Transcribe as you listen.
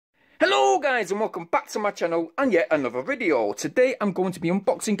Guys, and welcome back to my channel and yet another video. Today I'm going to be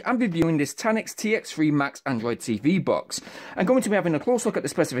unboxing and reviewing this Tanix TX3 Max Android TV box. I'm going to be having a close look at the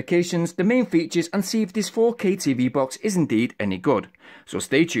specifications, the main features and see if this 4K TV box is indeed any good. So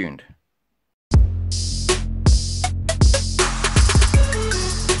stay tuned.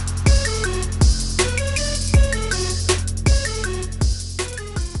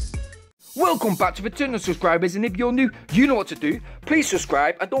 Welcome back to returning subscribers, and if you're new, you know what to do. Please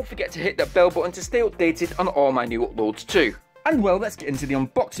subscribe and don't forget to hit that bell button to stay updated on all my new uploads too. And well, let's get into the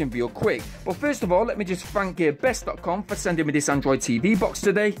unboxing real quick. But first of all, let me just thank GearBest.com for sending me this Android TV box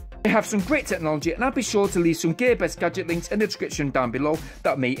today. They have some great technology and I'll be sure to leave some GearBest gadget links in the description down below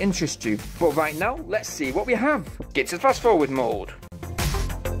that may interest you. But right now, let's see what we have. Get to fast forward mode.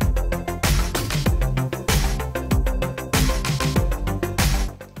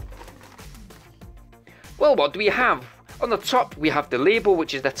 Well, what do we have? On the top, we have the label,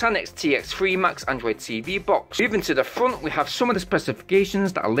 which is the Tanix TX3 Max Android TV box. Moving to the front, we have some of the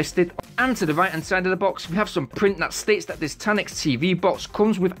specifications that are listed. And to the right hand side of the box, we have some print that states that this Tanix TV box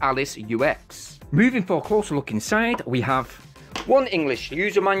comes with Alice UX. Moving for a closer look inside, we have one English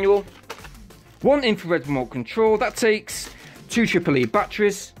user manual, one infrared remote control that takes two AAA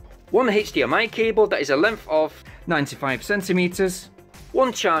batteries, one HDMI cable that is a length of 95 centimeters,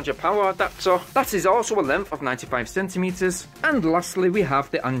 one charger power adapter that is also a length of 95 centimeters, and lastly we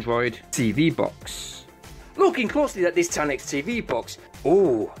have the Android TV box. Looking closely at this Tanix TV box,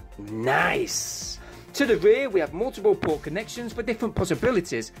 oh nice! To the rear we have multiple port connections for different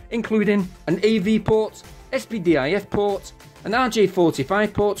possibilities, including an AV port, SPDIF port, an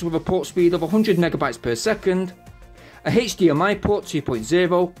RJ45 port with a port speed of 100 megabytes per second, a HDMI port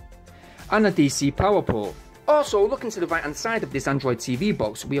 2.0 and a DC power port. Also, looking to the right hand side of this Android TV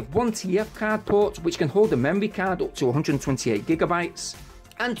box, we have one TF card port which can hold a memory card up to 128 gigabytes,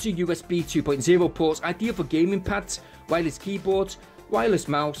 and two USB 2.0 ports ideal for gaming pads, wireless keyboards, wireless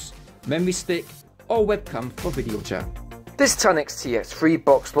mouse, memory stick or webcam for video chat. This Tanix TX3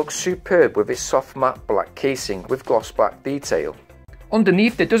 box looks superb with its soft matte black casing with gloss black detail.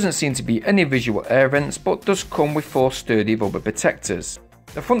 Underneath there doesn't seem to be any visual air vents, but does come with 4 sturdy rubber protectors.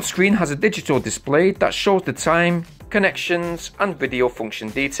 The front screen has a digital display that shows the time, connections and video function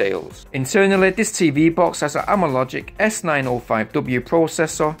details. Internally, this TV box has an Amlogic S905W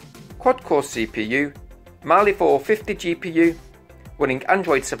processor, quad-core CPU, Mali 450 GPU, running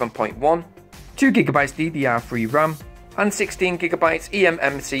Android 7.1, 2GB DDR3 RAM and 16GB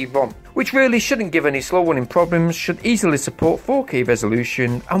eMMC ROM, which really shouldn't give any slow running problems, should easily support 4K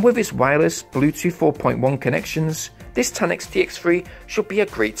resolution, and with its wireless Bluetooth 4.1 connections, this Tanix TX3 should be a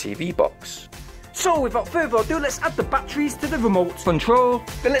great TV box. So without further ado, let's add the batteries to the remote control.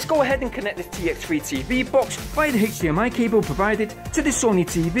 Then let's go ahead and connect this TX3 TV box via the HDMI cable provided to the Sony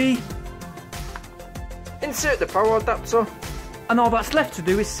TV. Insert the power adapter, and all that's left to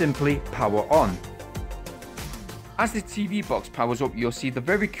do is simply power on. As the TV box powers up, you'll see the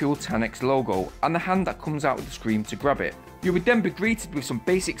very cool Tanix logo and the hand that comes out of the screen to grab it. You would then be greeted with some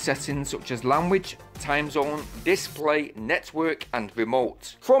basic settings such as language, time zone, display, network and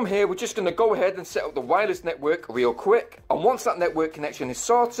remote. From here we're just going to go ahead and set up the wireless network real quick, and once that network connection is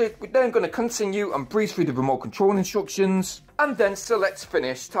sorted, we're then going to continue and breeze through the remote control instructions and then select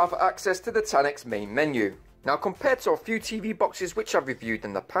finish to have access to the Tanix main menu. Now, compared to a few TV boxes which I've reviewed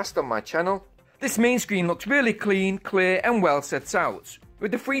in the past on my channel, this main screen looks really clean, clear and well set out.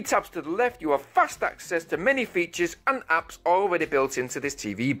 With the 3 tabs to the left, you have fast access to many features and apps already built into this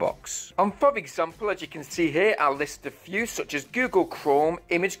TV box. And for example, as you can see here, I'll list a few such as Google Chrome,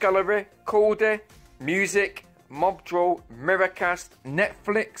 Image Gallery, KODI, Music, Mobdro, Miracast,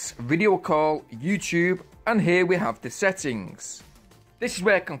 Netflix, Video Call, YouTube, and here we have the settings. This is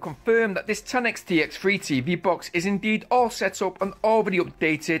where I can confirm that this Tanix TX3 TV box is indeed all set up and already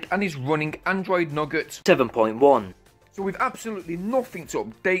updated and is running Android Nougat 7.1. So with absolutely nothing to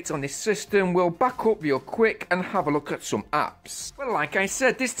update on this system, we'll back up real quick and have a look at some apps. Well, like I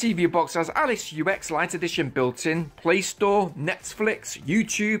said, this TV box has Alice UX Lite Edition built in, Play Store, Netflix,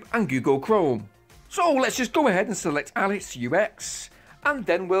 YouTube and Google Chrome. So let's just go ahead and select Alice UX and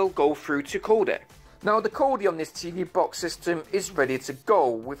then we'll go through to KODI. Now the KODI on this TV box system is ready to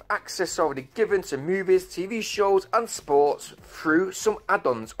go, with access already given to movies, TV shows and sports through some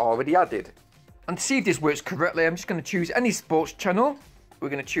add-ons already added. And to see if this works correctly, I'm just going to choose any sports channel. We're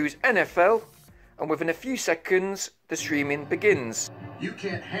going to choose NFL, and within a few seconds the streaming begins. You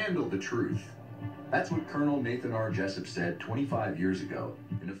can't handle the truth. That's what Colonel Nathan R. Jessup said 25 years ago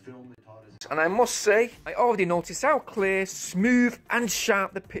in a film that taught us. And I must say, I already noticed how clear, smooth and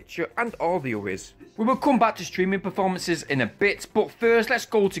sharp the picture and audio is. We will come back to streaming performances in a bit, but first let's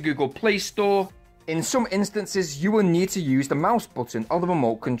go to Google Play Store. In some instances, you will need to use the mouse button or the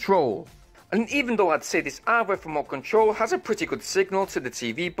remote control. And even though I'd say this RF remote control has a pretty good signal to the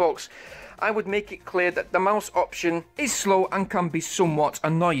TV box, I would make it clear that the mouse option is slow and can be somewhat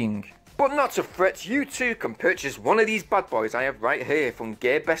annoying. But not to fret, you too can purchase one of these bad boys I have right here from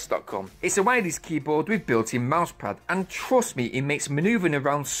GearBest.com. It's a wireless keyboard with built-in mousepad, and trust me, it makes manoeuvring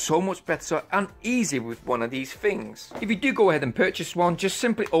around so much better and easier with one of these things. If you do go ahead and purchase one, just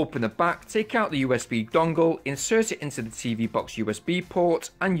simply open the back, take out the USB dongle, insert it into the TV box USB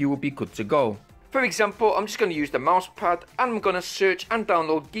port, and you will be good to go. For example, I'm just going to use the mousepad and I'm going to search and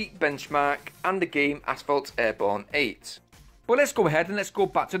download Geek Benchmark and the game Asphalt Airborne 8. But let's go ahead and let's go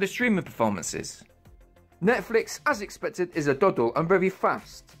back to the streaming performances. Netflix, as expected, is a doddle and very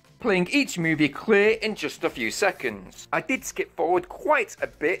fast, playing each movie clear in just a few seconds. I did skip forward quite a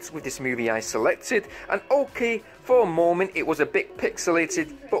bit with this movie I selected, and okay, for a moment it was a bit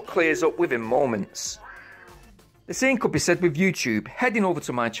pixelated, but clears up within moments. The same could be said with YouTube. Heading over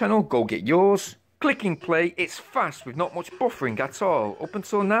to my channel, Gogetyours, clicking play, it's fast with not much buffering at all. Up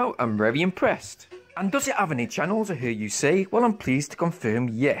until now, I'm very impressed. And does it have any channels, I hear you say? Well, I'm pleased to confirm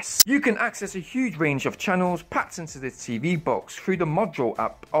yes. You can access a huge range of channels packed into the TV box through the Modro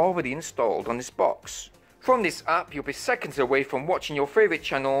app already installed on this box. From this app, you'll be seconds away from watching your favourite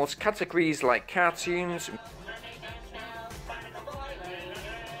channels, categories like cartoons,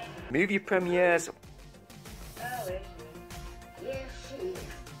 movie premieres,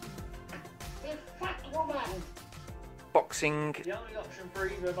 boxing, the only option for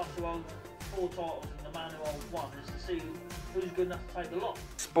either of us who own 4 titles and the man who owns 1 is to see who's good enough to take the lot.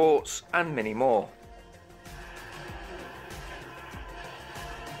 sports, and many more.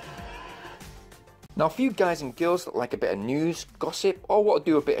 Now, for you guys and girls that like a bit of news, gossip, or want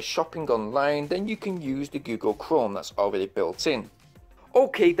to do a bit of shopping online, then you can use the Google Chrome that's already built in.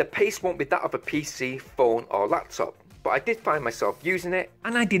 Okay, the pace won't be that of a PC, phone, or laptop, but I did find myself using it,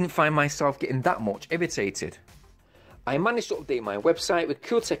 and I didn't find myself getting that much irritated. I managed to update my website with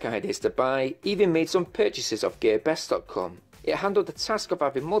cool tech ideas to buy, even made some purchases of GearBest.com. It handled the task of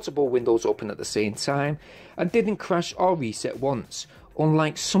having multiple windows open at the same time, and didn't crash or reset once,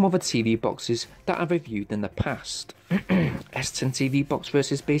 unlike some other TV boxes that I've reviewed in the past. S10 TV box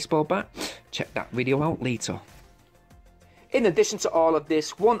versus baseball bat? Check that video out later. In addition to all of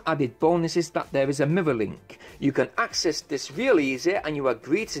this, one added bonus is that there is a mirror link. You can access this real easy, and you are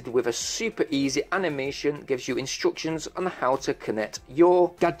greeted with a super easy animation, gives you instructions on how to connect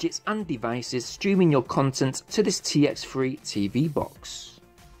your gadgets and devices, streaming your content to this TX3 TV box.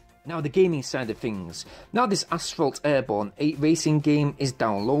 Now, the gaming side of things. Now this Asphalt Airborne 8 racing game is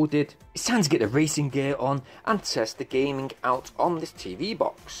downloaded, it's time to get the racing gear on and test the gaming out on this TV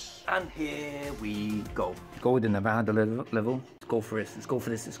box. And here we go. Go with the Nevada level. Let's go for this, let's go for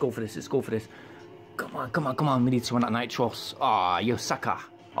this, let's go for this, let's go for this. Come on, come on, come on, we need to run that nitros. Ah, you sucker.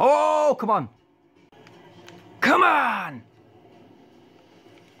 Oh, come on. Come on!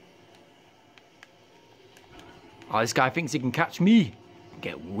 Oh, this guy thinks he can catch me.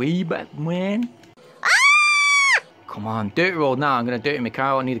 Get way back, man. Ah! Come on, dirt road now. I'm gonna dirty my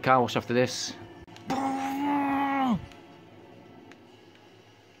car. I need a car wash after this.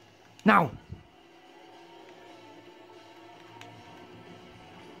 Now.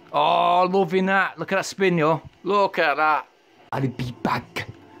 Oh, loving that. Look at that spin, yo. Look at that. I'll be back.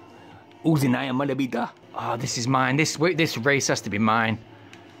 Oh, this is mine. This race has to be mine.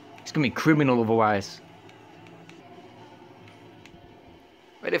 It's gonna be criminal otherwise.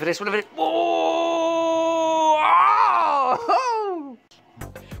 Ready for this, ready for this. Oh! Oh!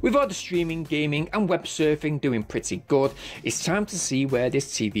 With all the streaming, gaming and web surfing doing pretty good, it's time to see where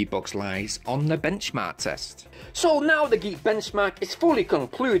this TV box lies on the benchmark test. So now the Geek Benchmark is fully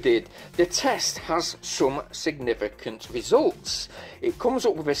concluded, the test has some significant results. It comes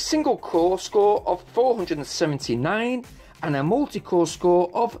up with a single core score of 479 and a multi-core score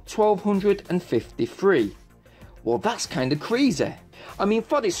of 1253. Well, that's kind of crazy. I mean,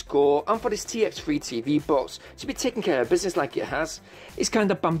 for this score and for this TX3 TV box to be taking care of business like it has, it's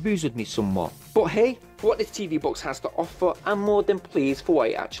kind of bamboozled me somewhat. But hey, for what this TV box has to offer, I'm more than pleased for what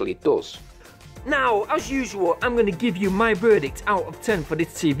it actually does. Now, as usual, I'm going to give you my verdict out of 10 for this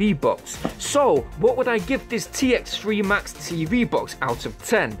TV box. So, what would I give this TX3 Max TV box out of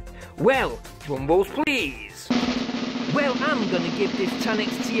 10? Well, drum rolls please. Well, I'm going to give this Tanix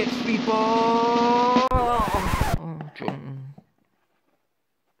TX3 box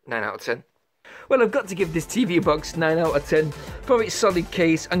 9 out of 10. Well, I've got to give this TV box 9 out of 10 for its solid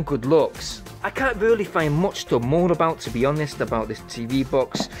case and good looks. I can't really find much to moan about, to be honest, about this TV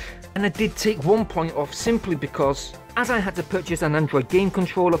box. And I did take 1 point off simply because as I had to purchase an Android game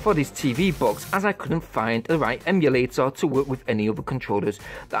controller for this TV box as I couldn't find the right emulator to work with any other controllers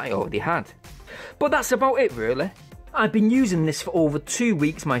that I already had. But that's about it really. I've been using this for over 2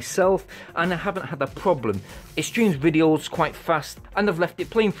 weeks myself and I haven't had a problem. It streams videos quite fast and I've left it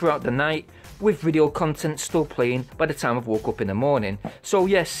playing throughout the night with video content still playing by the time I've woke up in the morning. So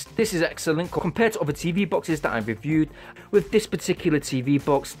yes, this is excellent compared to other TV boxes that I've reviewed. With this particular TV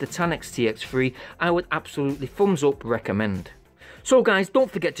box, the Tanix TX3, I would absolutely thumbs up recommend. So guys, don't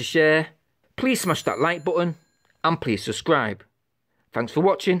forget to share, please smash that like button and please subscribe. Thanks for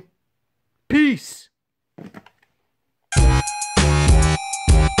watching. Peace!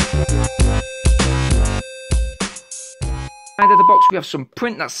 Inside of the box we have some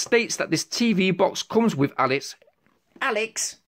print that states that this TV box comes with Alex